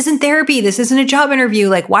 this isn't therapy. This isn't a job interview.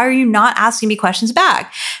 Like, why are you not asking me questions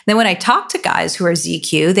back? Then when I talk to guys who are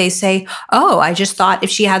ZQ, they say, oh, I just thought if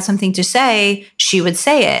she had something to say, she would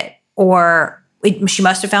say it. Or she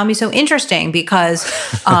must have found me so interesting because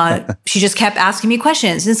she just kept asking me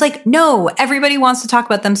questions. And it's like, no, everybody wants to talk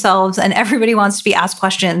about themselves and everybody wants to be asked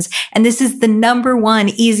questions. And this is the number one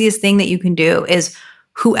easiest thing that you can do is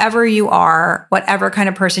whoever you are, whatever kind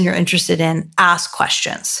of person you're interested in, ask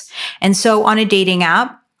questions. And so on a dating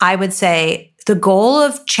app, I would say the goal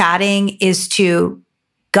of chatting is to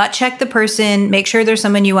gut check the person, make sure there's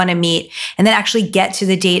someone you want to meet, and then actually get to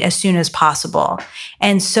the date as soon as possible.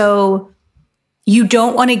 And so you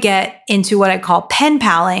don't want to get into what I call pen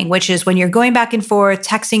paling, which is when you're going back and forth,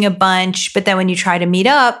 texting a bunch, but then when you try to meet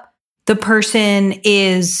up, the person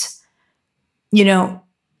is,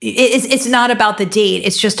 it's not about the date.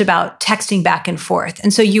 It's just about texting back and forth.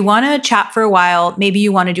 And so you want to chat for a while. Maybe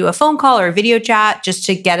you want to do a phone call or a video chat just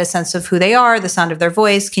to get a sense of who they are, the sound of their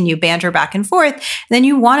voice. Can you banter back and forth? And then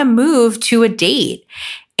you want to move to a date.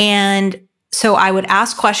 And so I would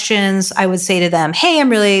ask questions. I would say to them, hey, I'm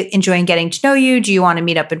really enjoying getting to know you. Do you want to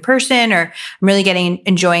meet up in person? Or I'm really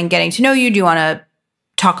enjoying getting to know you. Do you want to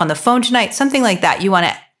talk on the phone tonight? Something like that. You want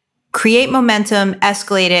to create momentum,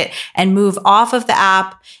 escalate it, and move off of the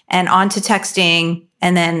app and onto texting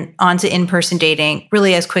and then onto in-person dating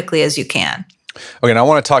really as quickly as you can. Okay, and I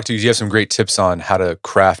want to talk to you. You have some great tips on how to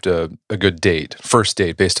craft a good date, first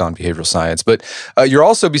date based on behavioral science. But you're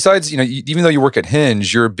also, besides, even though you work at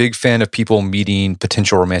Hinge, you're a big fan of people meeting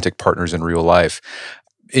potential romantic partners in real life.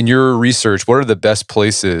 In your research, what are the best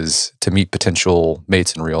places to meet potential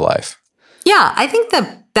mates in real life? Yeah, I think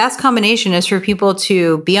the best combination is for people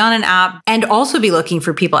to be on an app and also be looking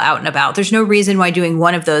for people out and about. There's no reason why doing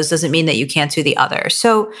one of those doesn't mean that you can't do the other.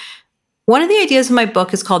 So one of the ideas in my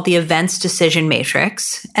book is called the Events Decision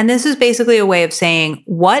Matrix. And this is basically a way of saying,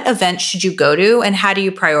 what events should you go to and how do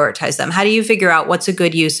you prioritize them? How do you figure out what's a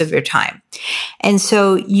good use of your time? And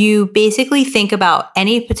so you basically think about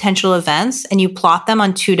any potential events and you plot them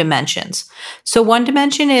on 2 dimensions. So one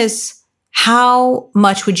dimension is how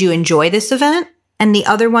much would you enjoy this event? And the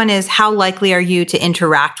other one is how likely are you to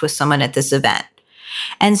interact with someone at this event?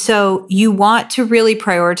 And so you want to really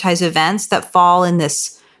prioritize events that fall in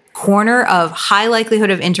this corner of high likelihood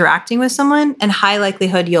of interacting with someone and high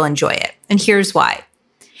likelihood you'll enjoy it. And here's why.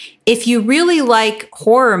 If you really like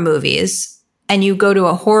horror movies and you go to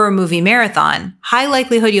a horror movie marathon, high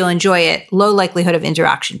likelihood you'll enjoy it, low likelihood of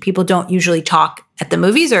interaction. People don't usually talk at the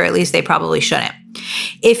movies, or at least they probably shouldn't.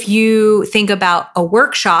 If you think about a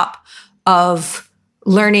workshop of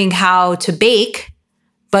learning how to bake,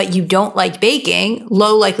 but you don't like baking,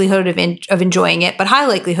 low likelihood of enjoying it, but high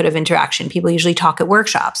likelihood of interaction. People usually talk at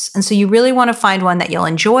workshops. And so you really want to find one that you'll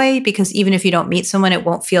enjoy because even if you don't meet someone, it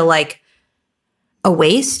won't feel like a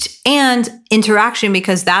waste. And interaction,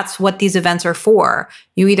 because that's what these events are for.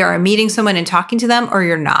 You either are meeting someone and talking to them or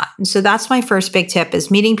you're not. And so that's my first big tip is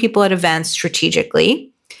meeting people at events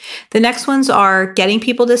strategically. The next ones are getting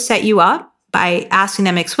people to set you up by asking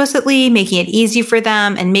them explicitly, making it easy for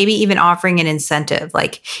them, and maybe even offering an incentive.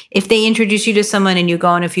 Like if they introduce you to someone and you go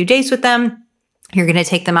on a few dates with them, you're going to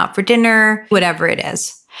take them out for dinner, whatever it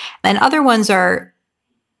is. And other ones are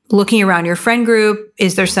looking around your friend group.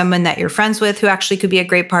 Is there someone that you're friends with who actually could be a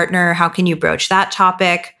great partner? How can you broach that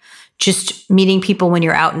topic? Just meeting people when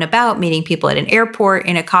you're out and about, meeting people at an airport,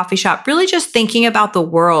 in a coffee shop, really just thinking about the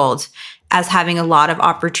world as having a lot of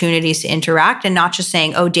opportunities to interact and not just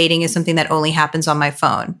saying, oh, dating is something that only happens on my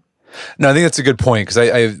phone. No, I think that's a good point because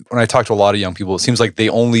I when I talk to a lot of young people, it seems like they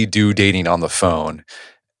only do dating on the phone.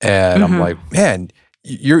 And I'm like, man,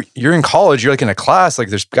 you're in college, you're like in a class, like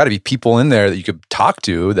there's got to be people in there that you could talk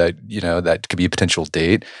to that, that could be a potential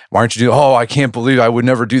date. Why aren't you doing, I can't believe I would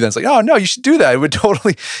never do that. It's like, oh no, you should do that.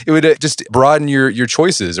 It would just broaden your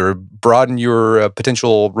choices or broaden your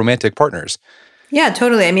potential romantic partners. Yeah,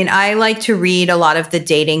 totally. I mean, I like to read a lot of the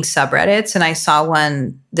dating subreddits, and I saw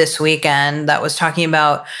one this weekend that was talking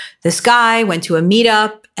about this guy went to a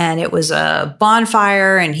meetup and it was a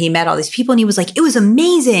bonfire and he met all these people and he was like, it was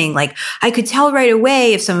amazing. Like I could tell right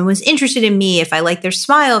away if someone was interested in me, if I liked their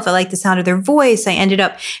smile, if I liked the sound of their voice. I ended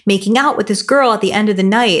up making out with this girl at the end of the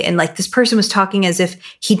night. And like this person was talking as if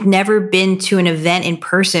he'd never been to an event in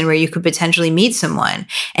person where you could potentially meet someone.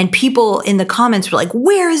 And people in the comments were like,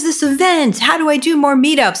 where is this event? How do I do more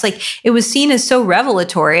meetups? Like it was seen as so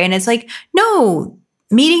revelatory. And it's like, no,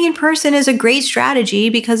 meeting in person is a great strategy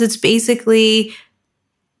because it's basically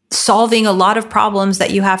solving a lot of problems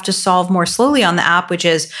that you have to solve more slowly on the app, which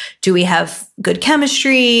is, do we have good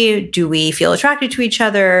chemistry? Do we feel attracted to each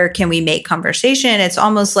other? Can we make conversation? It's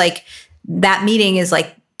almost like that meeting is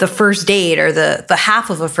like the first date or the half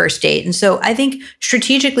of a first date. And so I think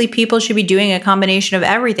strategically people should be doing a combination of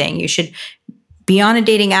everything. You should be on a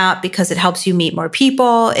dating app because it helps you meet more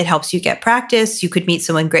people. It helps you get practice. You could meet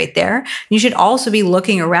someone great there. You should also be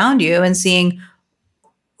looking around you and seeing,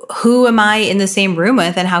 who am I in the same room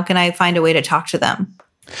with and how can I find a way to talk to them?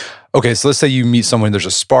 Okay, so let's say you meet someone, there's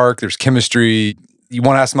a spark, there's chemistry, you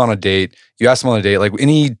want to ask them on a date, like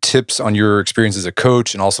any tips on your experience as a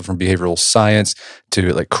coach and also from behavioral science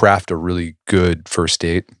to like craft a really good first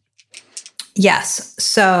date? Yes.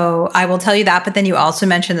 So I will tell you that, but then you also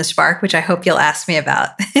mentioned the spark, which I hope you'll ask me about.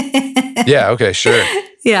 Yeah, okay, sure.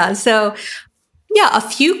 Yeah. So a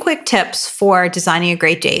few quick tips for designing a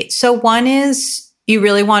great date. So one is, you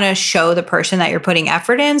really want to show the person that you're putting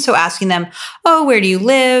effort in. So asking them, where do you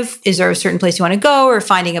live? Is there a certain place you want to go? Or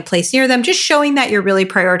finding a place near them, just showing that you're really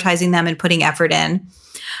prioritizing them and putting effort in.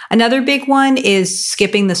 Another big one is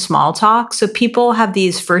skipping the small talk. So people have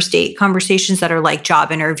these first date conversations that are like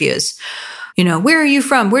job interviews. Where are you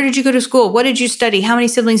from? Where did you go to school? What did you study? How many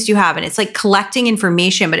siblings do you have? And it's like collecting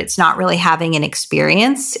information, but it's not really having an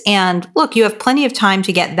experience. And look, you have plenty of time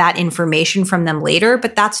to get that information from them later,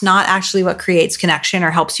 but that's not actually what creates connection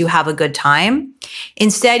or helps you have a good time.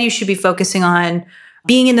 Instead, you should be focusing on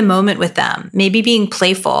being in the moment with them, maybe being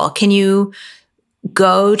playful. Can you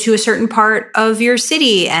go to a certain part of your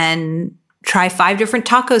city and try 5 different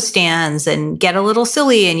taco stands and get a little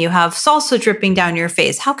silly and you have salsa dripping down your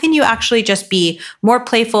face? How can you actually just be more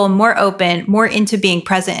playful, more open, more into being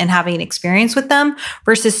present and having an experience with them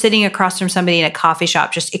versus sitting across from somebody in a coffee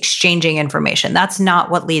shop just exchanging information? That's not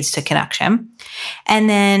what leads to connection. And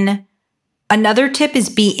then another tip is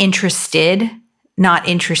be interested, not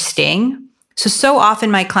interesting. So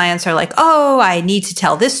often my clients are like, I need to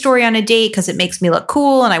tell this story on a date because it makes me look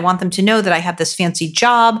cool and I want them to know that I have this fancy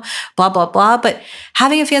job, blah, blah, blah. But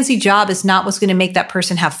having a fancy job is not what's going to make that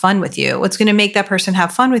person have fun with you. What's going to make that person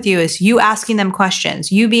have fun with you is you asking them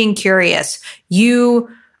questions, you being curious, you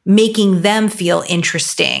making them feel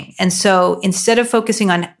interesting. And so instead of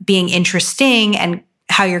focusing on being interesting and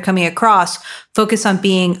how you're coming across, focus on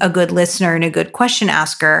being a good listener and a good question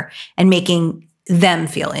asker and making them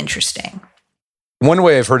feel interesting. One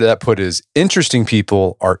way I've heard that put is interesting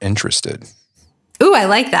people are interested. Ooh, I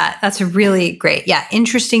like that. That's really great. Yeah,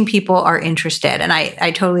 interesting people are interested. And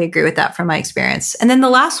I totally agree with that from my experience. And then the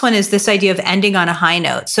last one is this idea of ending on a high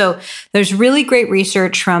note. So there's really great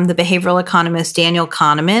research from the behavioral economist Daniel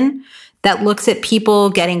Kahneman that looks at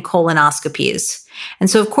people getting colonoscopies.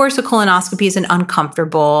 And so of course, a colonoscopy is an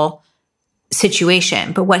uncomfortable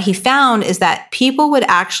situation. But what he found is that people would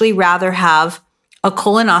actually rather have a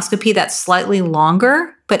colonoscopy that's slightly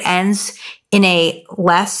longer, but ends in a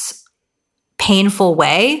less painful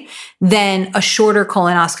way than a shorter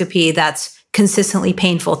colonoscopy that's consistently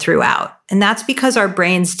painful throughout. And that's because our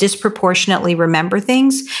brains disproportionately remember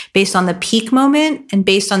things based on the peak moment and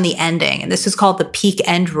based on the ending. And this is called the peak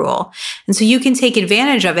end rule. And so you can take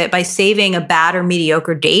advantage of it by saving a bad or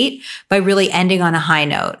mediocre date by really ending on a high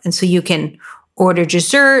note. And so you can order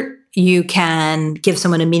dessert, you can give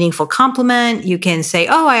someone a meaningful compliment. You can say,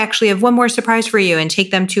 I actually have one more surprise for you, and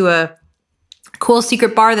take them to a cool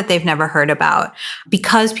secret bar that they've never heard about.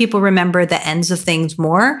 Because people remember the ends of things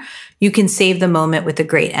more, you can save the moment with a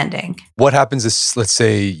great ending. What happens is, let's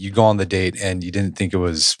say you go on the date and you didn't think it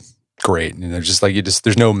was great. And there's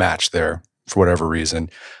there's no match there for whatever reason.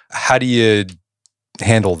 How do you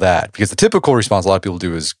handle that? Because the typical response a lot of people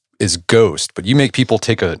do is ghost, but you make people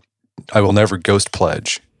take I will never ghost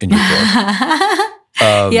pledge in your book.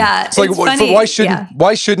 Yeah. So like, it's funny.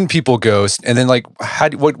 why shouldn't people ghost? And then like,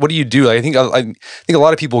 what do you do? Like, I think a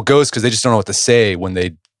lot of people ghost because they just don't know what to say when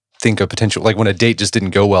they think of potential, like when a date just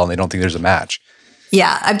didn't go well and they don't think there's a match.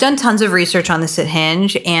 Yeah, I've done tons of research on this at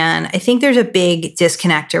Hinge, and I think there's a big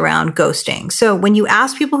disconnect around ghosting. So when you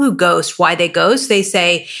ask people who ghost why they ghost, they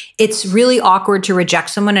say, it's really awkward to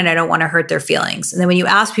reject someone and I don't want to hurt their feelings. And then when you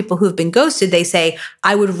ask people who've been ghosted, they say,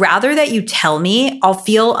 I would rather that you tell me. I'll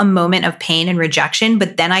feel a moment of pain and rejection,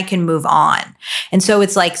 but then I can move on. And so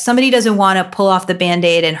it's like somebody doesn't want to pull off the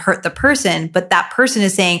Band-Aid and hurt the person, but that person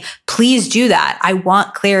is saying, please do that. I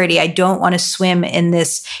want clarity. I don't want to swim in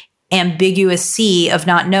this ambiguous sea of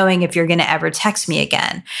not knowing if you're going to ever text me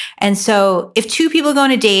again. And so if two people go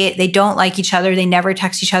on a date, they don't like each other, they never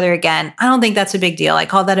text each other again, I don't think that's a big deal. I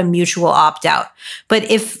call that a mutual opt-out. But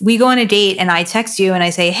if we go on a date and I text you and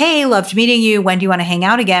I say, hey, loved meeting you, when do you want to hang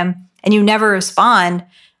out again? And you never respond,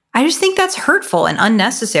 I just think that's hurtful and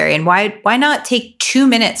unnecessary. And why not take 2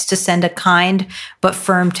 minutes to send a kind but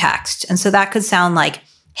firm text? And so that could sound like,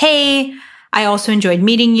 hey, I also enjoyed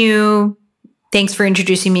meeting you. Thanks for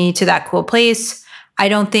introducing me to that cool place. I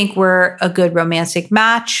don't think we're a good romantic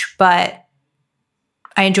match, but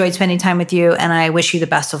I enjoyed spending time with you and I wish you the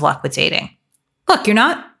best of luck with dating. Look, you're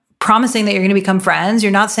not promising that you're going to become friends.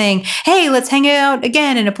 You're not saying, hey, let's hang out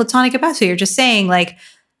again in a platonic capacity. You're just saying like,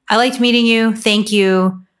 I liked meeting you. Thank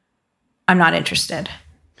you. I'm not interested.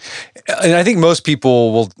 And I think most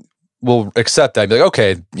people will accept that and be like,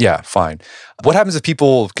 okay, yeah, fine. What happens if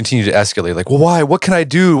people continue to escalate? Like, well, why? What can I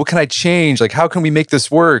do? What can I change? Like, how can we make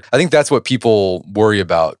this work? I think that's what people worry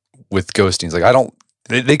about with ghosting. It's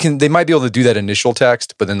like, they might be able to do that initial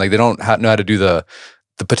text, but then like they don't know how to do the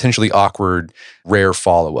potentially awkward, rare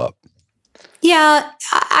follow-up. Yeah,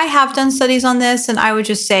 I have done studies on this, and I would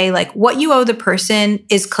just say, like, what you owe the person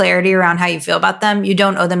is clarity around how you feel about them. You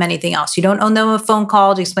don't owe them anything else. You don't owe them a phone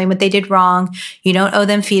call to explain what they did wrong. You don't owe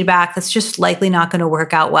them feedback. That's just likely not going to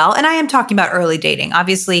work out well. And I am talking about early dating.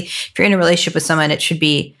 Obviously, if you're in a relationship with someone, it should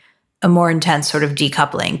be a more intense sort of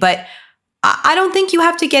decoupling. But I don't think you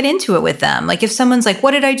have to get into it with them. Like, if someone's like,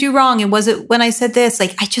 what did I do wrong? And was it when I said this?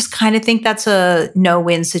 Like, I just kind of think that's a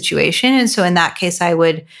no-win situation. And so in that case, I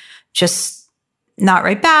would just not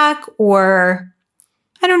write back, or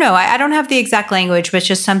I don't know. I don't have the exact language, but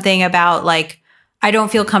just something about like, I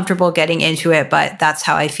don't feel comfortable getting into it, but that's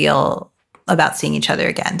how I feel about seeing each other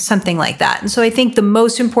again, something like that. And so I think the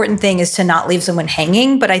most important thing is to not leave someone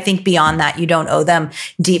hanging. But I think beyond that, you don't owe them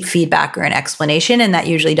deep feedback or an explanation. And that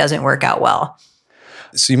usually doesn't work out well.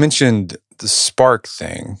 So you mentioned the spark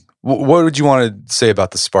thing. What would you want to say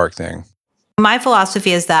about the spark thing? My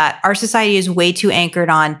philosophy is that our society is way too anchored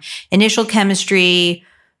on initial chemistry,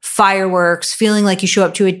 fireworks, feeling like you show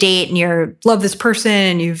up to a date and you love this person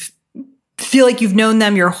and you feel like you've known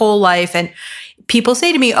them your whole life. And people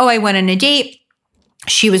say to me, oh, I went on a date.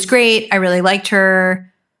 She was great. I really liked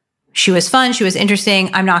her. She was fun. She was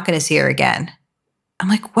interesting. I'm not going to see her again. I'm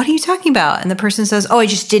like, what are you talking about? And the person says, oh, I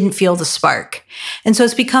just didn't feel the spark. And so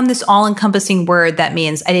it's become this all-encompassing word that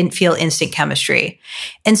means I didn't feel instant chemistry.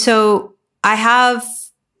 And so I have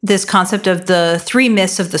this concept of the 3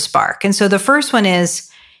 myths of the spark. And so the first one is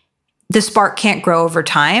the spark can't grow over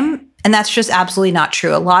time. And that's just absolutely not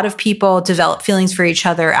true. A lot of people develop feelings for each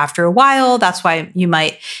other after a while. That's why you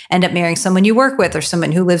might end up marrying someone you work with or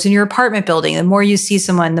someone who lives in your apartment building. The more you see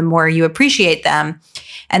someone, the more you appreciate them.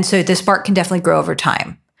 And so the spark can definitely grow over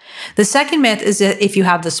time. The second myth is that if you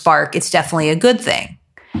have the spark, it's definitely a good thing.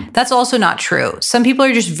 That's also not true. Some people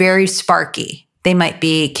are just very sparky. They might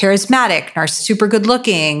be charismatic, super good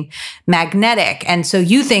looking, magnetic. And so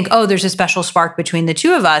you think, oh, there's a special spark between the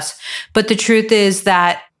two of us. But the truth is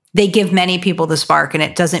that they give many people the spark and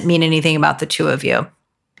it doesn't mean anything about the two of you.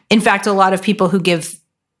 In fact, a lot of people who give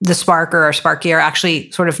the spark or are sparky are actually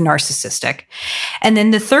sort of narcissistic. And then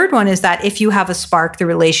the third one is that if you have a spark, the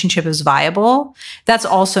relationship is viable. That's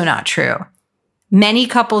also not true. Many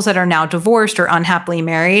couples that are now divorced or unhappily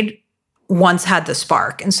married once had the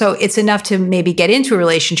spark. And so it's enough to maybe get into a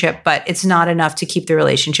relationship, but it's not enough to keep the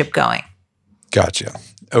relationship going. Gotcha.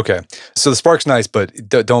 Okay. So the spark's nice, but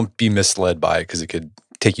don't be misled by it because it could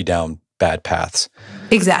take you down bad paths.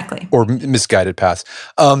 Exactly. Or misguided paths.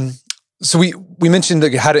 So we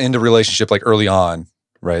mentioned how to end a relationship like early on,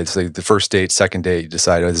 right? It's like the first date, second date, you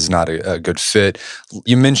decide, oh, this is not a good fit.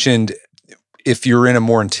 You mentioned if you're in a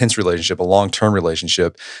more intense relationship, a long-term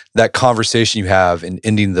relationship, that conversation you have in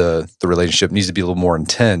ending the relationship needs to be a little more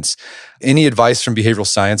intense. Any advice from behavioral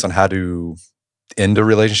science on how to end a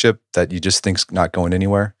relationship that you just think's not going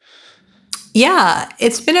anywhere? Yeah,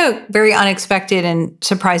 it's been a very unexpected and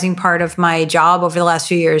surprising part of my job over the last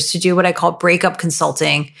few years to do what I call breakup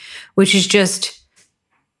consulting, which is just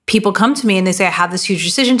people come to me and they say, I have this huge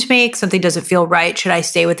decision to make. Something doesn't feel right. Should I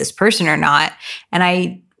stay with this person or not?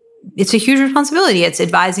 And it's a huge responsibility. It's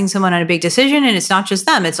advising someone on a big decision. And it's not just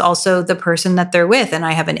them. It's also the person that they're with. And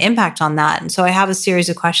I have an impact on that. And so I have a series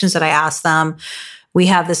of questions that I ask them. We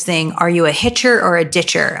have this thing, are you a hitcher or a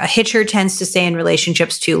ditcher? A hitcher tends to stay in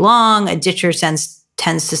relationships too long. A ditcher tends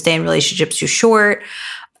to stay in relationships too short.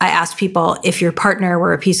 I ask people, if your partner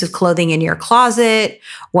were a piece of clothing in your closet,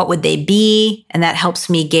 what would they be? And that helps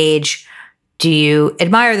me gauge, do you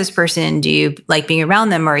admire this person? Do you like being around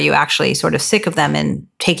them? Or are you actually sort of sick of them and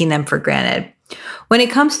taking them for granted? When it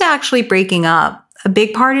comes to actually breaking up, a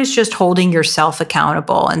big part is just holding yourself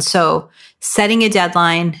accountable. And so setting a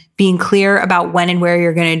deadline, being clear about when and where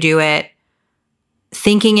you're going to do it,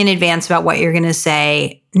 thinking in advance about what you're going to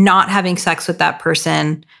say, not having sex with that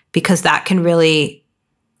person, because that can really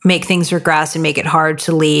make things regress and make it hard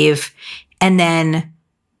to leave, and then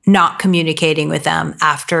not communicating with them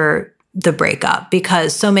after the breakup,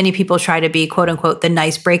 because so many people try to be, quote unquote, the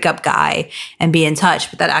nice breakup guy and be in touch,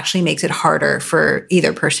 but that actually makes it harder for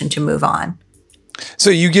either person to move on.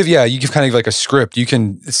 So you give kind of like a script.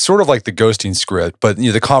 It's sort of like the ghosting script, but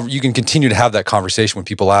you can continue to have that conversation when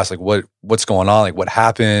people ask, like, what's going on? Like, what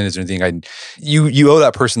happened? Is there anything you owe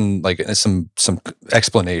that person like some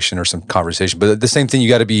explanation or some conversation, but the same thing, you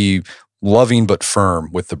got to be loving but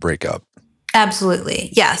firm with the breakup. Absolutely.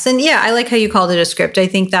 Yes. And yeah, I like how you called it a script. I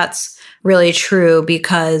think that's really true,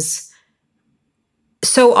 because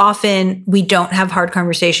so often we don't have hard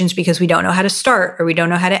conversations because we don't know how to start, or we don't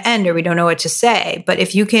know how to end, or we don't know what to say. But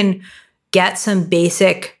if you can get some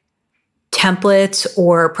basic templates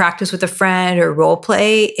or practice with a friend or role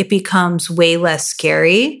play, it becomes way less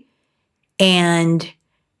scary. And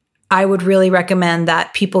I would really recommend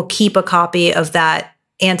that people keep a copy of that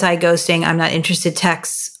anti-ghosting, I'm not interested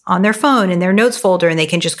texts on their phone in their notes folder, and they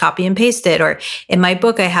can just copy and paste it. Or in my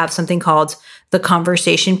book, I have something called the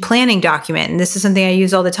conversation planning document. And this is something I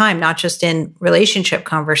use all the time, not just in relationship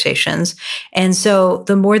conversations. And so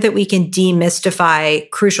the more that we can demystify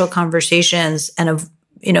crucial conversations and,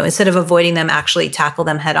 instead of avoiding them, actually tackle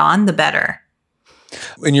them head on, the better.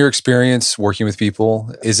 In your experience working with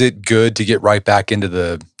people, is it good to get right back into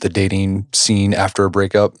the dating scene after a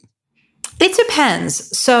breakup? It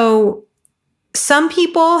depends. So some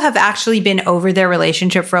people have actually been over their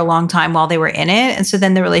relationship for a long time while they were in it. And so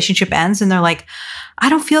then the relationship ends and they're like, I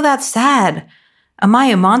don't feel that sad. Am I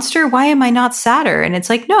a monster? Why am I not sadder? And it's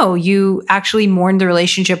like, no, you actually mourned the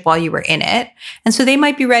relationship while you were in it. And so they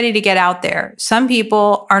might be ready to get out there. Some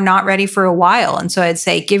people are not ready for a while. And so I'd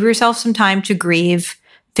say, give yourself some time to grieve,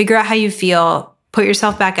 figure out how you feel, put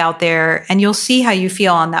yourself back out there, and you'll see how you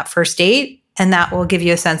feel on that first date. And that will give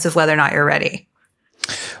you a sense of whether or not you're ready.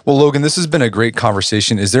 Well, Logan, this has been a great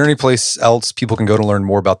conversation. Is there any place else people can go to learn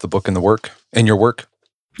more about the book and your work?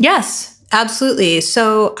 Yes, absolutely.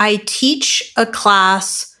 So I teach a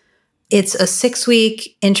class. It's a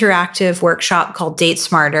 6-week interactive workshop called Date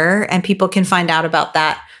Smarter, and people can find out about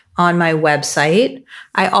that on my website.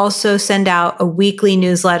 I also send out a weekly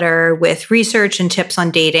newsletter with research and tips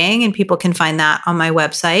on dating, and people can find that on my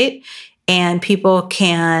website. And people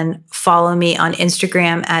can follow me on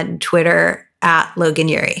Instagram and Twitter at Logan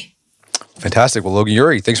Ury. Fantastic. Well, Logan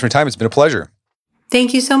Ury, thanks for your time. It's been a pleasure.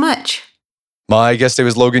 Thank you so much. My guest today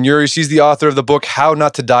was Logan Ury. She's the author of the book, How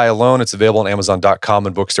Not to Die Alone. It's available on Amazon.com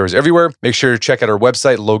and bookstores everywhere. Make sure to check out our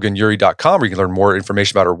website, loganury.com, where you can learn more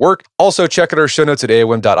information about her work. Also, check out our show notes at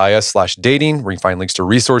aom.is/dating, where you can find links to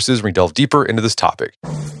resources where we delve deeper into this topic.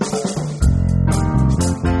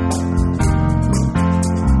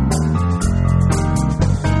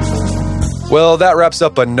 Well, that wraps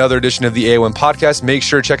up another edition of the AOM podcast. Make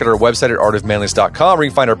sure to check out our website at artofmanliness.com, where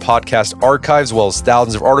you can find our podcast archives, as well as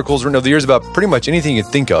thousands of articles written over the years about pretty much anything you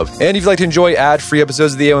can think of. And if you'd like to enjoy ad-free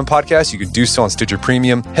episodes of the AOM podcast, you can do so on Stitcher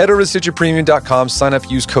Premium. Head over to stitcherpremium.com, sign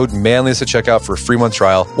up, use code manliness at checkout for a free month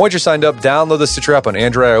trial. Once you're signed up, download the Stitcher app on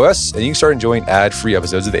Android or iOS, and you can start enjoying ad-free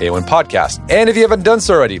episodes of the AOM podcast. And if you haven't done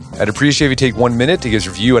so already, I'd appreciate if you take 1 minute to give us a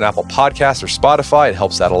review on Apple Podcasts or Spotify. It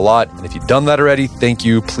helps out a lot. And if you've done that already, thank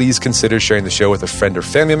you. Please consider sharing the show with a friend or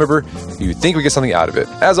family member who you think would get something out of it.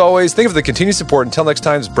 As always, thank you for the continued support. Until next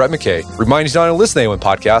time, it's Brett McKay. Remind you to not only listen to the AOM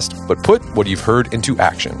podcast, but put what you've heard into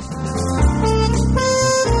action.